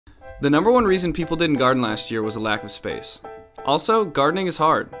The number one reason people didn't garden last year was a lack of space. Also, gardening is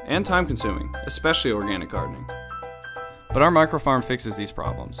hard and time-consuming, especially organic gardening. But our microfarm fixes these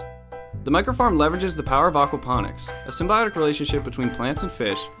problems. The microfarm leverages the power of aquaponics, a symbiotic relationship between plants and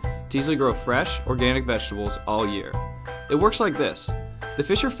fish to easily grow fresh, organic vegetables all year. It works like this. The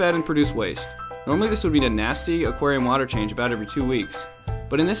fish are fed and produce waste. Normally this would mean a nasty aquarium water change about every 2 weeks.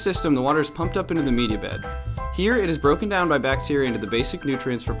 But in this system, the water is pumped up into the media bed. Here, it is broken down by bacteria into the basic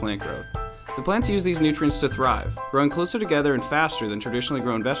nutrients for plant growth. The plants use these nutrients to thrive, growing closer together and faster than traditionally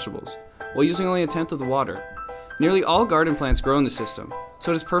grown vegetables, while using only 1/10 of the water. Nearly all garden plants grow in the system,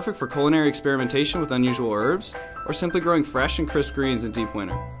 so it is perfect for culinary experimentation with unusual herbs, or simply growing fresh and crisp greens in deep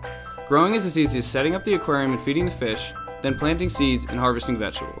winter. Growing is as easy as setting up the aquarium and feeding the fish, then planting seeds and harvesting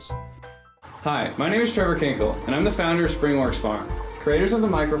vegetables. Hi, my name is Trevor Kinkle, and I'm the founder of Springworks Farm, creators of the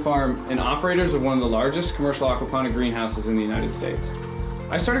Microfarm and operators of one of the largest commercial aquaponic greenhouses in the United States.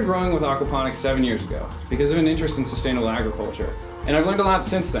 I started growing with aquaponics 7 years ago because of an interest in sustainable agriculture, and I've learned a lot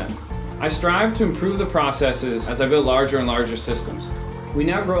since then. I strive to improve the processes as I build larger and larger systems. We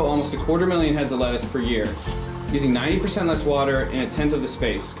now grow almost 250,000 heads of lettuce per year, using 90% less water and 1/10 of the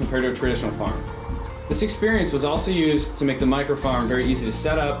space compared to a traditional farm. This experience was also used to make the microfarm very easy to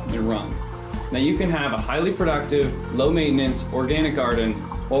set up and run. Now you can have a highly productive, low-maintenance, organic garden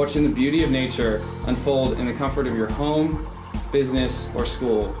while watching the beauty of nature unfold in the comfort of your home, business, or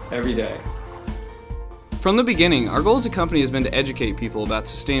school every day. From the beginning, our goal as a company has been to educate people about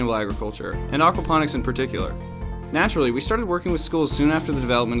sustainable agriculture, and aquaponics in particular. Naturally, we started working with schools soon after the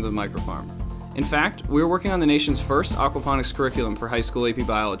development of the microfarm. In fact, we were working on the nation's first aquaponics curriculum for high school AP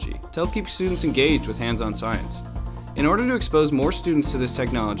Biology to help keep students engaged with hands-on science. In order to expose more students to this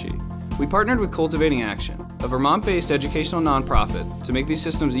technology, we partnered with Cultivating Action, a Vermont-based educational nonprofit, to make these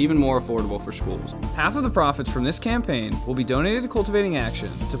systems even more affordable for schools. Half of the profits from this campaign will be donated to Cultivating Action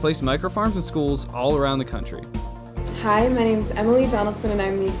to place microfarms in schools all around the country. Hi, my name is Emily Donaldson and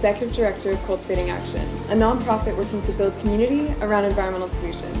I'm the Executive Director of Cultivating Action, a nonprofit working to build community around environmental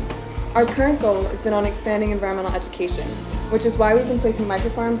solutions. Our current goal has been on expanding environmental education, which is why we've been placing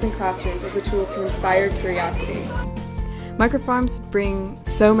microfarms in classrooms as a tool to inspire curiosity. Microfarms bring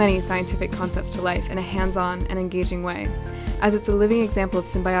so many scientific concepts to life in a hands-on and engaging way, as it's a living example of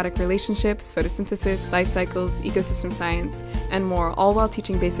symbiotic relationships, photosynthesis, life cycles, ecosystem science, and more, all while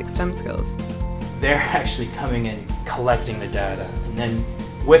teaching basic STEM skills. They're actually coming and collecting the data, and then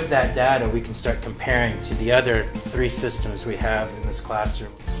with that data we can start comparing to the other 3 systems we have in this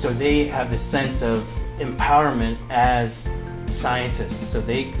classroom. So they have this sense of empowerment as scientists. So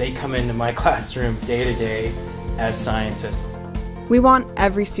they come into my classroom day to day as scientists. We want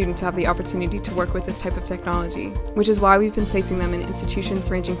every student to have the opportunity to work with this type of technology, which is why we've been placing them in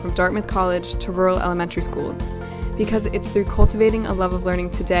institutions ranging from Dartmouth College to rural elementary school. Because it's through cultivating a love of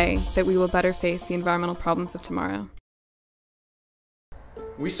learning today that we will better face the environmental problems of tomorrow.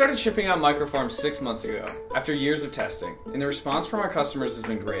 We started shipping out microfarms 6 months ago, after years of testing, and the response from our customers has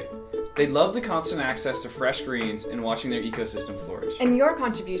been great. They love the constant access to fresh greens and watching their ecosystem flourish. And your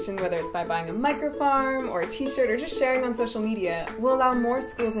contribution, whether it's by buying a microfarm or a t-shirt or just sharing on social media, will allow more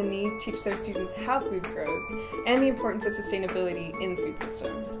schools in need teach their students how food grows and the importance of sustainability in food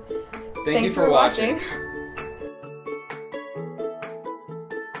systems. Thank you for watching.